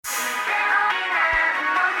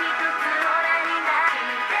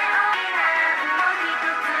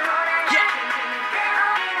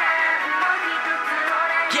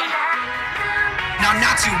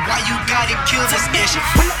Natsu, why you gotta kill this ish?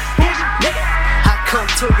 I come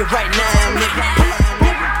to you right now, nigga.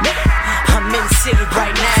 I'm in the city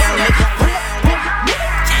right now, nigga.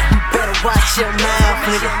 You better watch your mouth,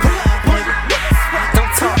 nigga.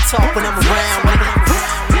 Don't talk when I'm around, nigga.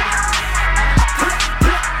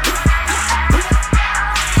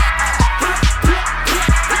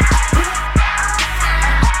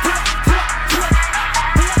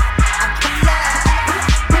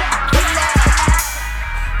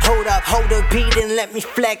 Hold the beat and let me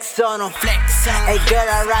flex on them. Hey girl,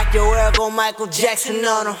 I rock your world, go Michael Jackson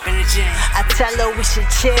on them. I tell her we should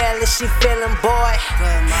chill if she feeling boy.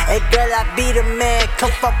 Hey girl, I be the man,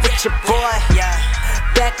 come fuck with your boy.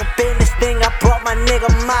 Back up in this thing, I brought my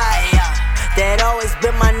nigga Mike. That always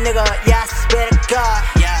been my nigga, yeah, I swear to God.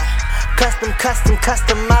 Custom,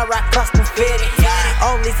 I rock custom fitted.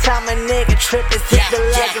 Only time a nigga trip is if the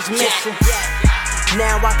luggage missing.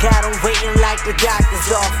 Now I got him waiting like the doctor's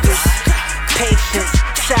office. Patience,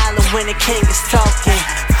 silent when the king is talking.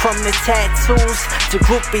 From the tattoos to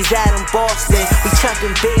groupies out in Boston, we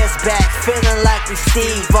chucking beers back, feeling like we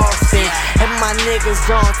Steve Austin. And my niggas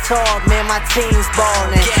on tour, man, my team's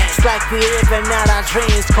ballin'. It's like we living out our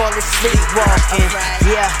dreams, call it sleepwalking.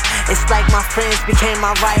 Yeah, it's like my friends became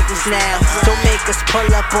my rivals now. Don't make us pull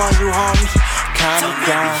up on you, homie. Calm it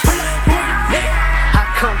down. I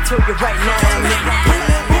come to you right now, nigga.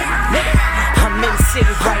 I'm in the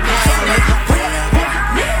city right now, nigga.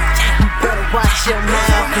 You better watch your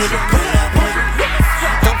mouth, nigga.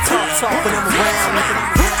 Don't talk when I'm around, nigga.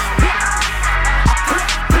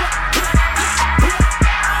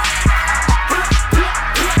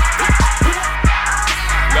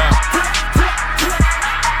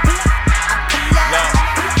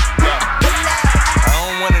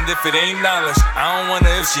 If it ain't knowledge, I don't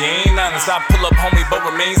wonder if she ain't honest. I pull up, homie, but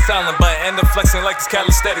remain silent. But end up flexing like it's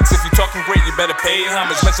calisthenics. If you talking great, you better pay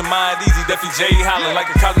homage. Mention mind easy, Deffy J hollering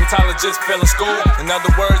like a cosmetologist failing school. In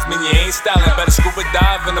other words, mean you ain't styling. Better scuba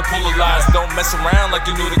dive in the pool of lies. Don't mess around like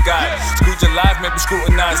you knew the guy. Screwed your life, maybe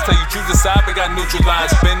scrutinized. Tell you truth aside, but got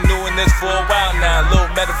neutralized. Been doing this for a while now.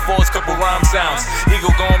 Little metaphors, couple rhyme sounds.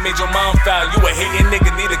 Ego gon' make your mom foul. You a hating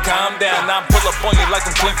nigga, need to calm down. Now I pull up on you like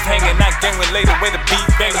I'm cliff hanging. Not gang related, way the beat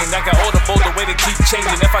banging. I got audible the way they keep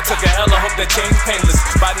changing. If I took a L, I hope that change painless.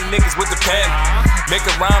 Body niggas with the pen, make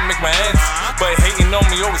a rhyme, make my ends. But hating on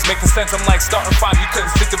me always making sense. I'm like starting 5, you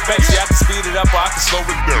couldn't stick the bench. Yeah, I can speed it up or I can slow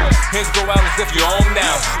it down. Hands go out as if you're home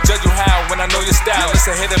now. Judge you how when I know your style. It's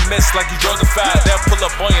a hit and miss like you draw the foul. They'll pull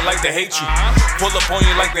up on you like they hate you. Pull up on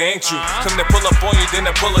you like they ain't you. Come to pull up on you, then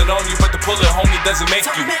they pull it on you. But the pull it homie doesn't make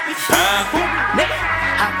you.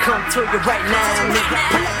 I come to you right now, nigga.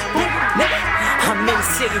 I'm in the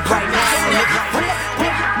city right now, nigga.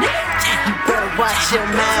 You better watch your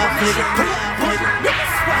mouth, nigga.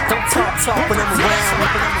 Don't talk when I'm around,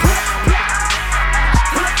 nigga.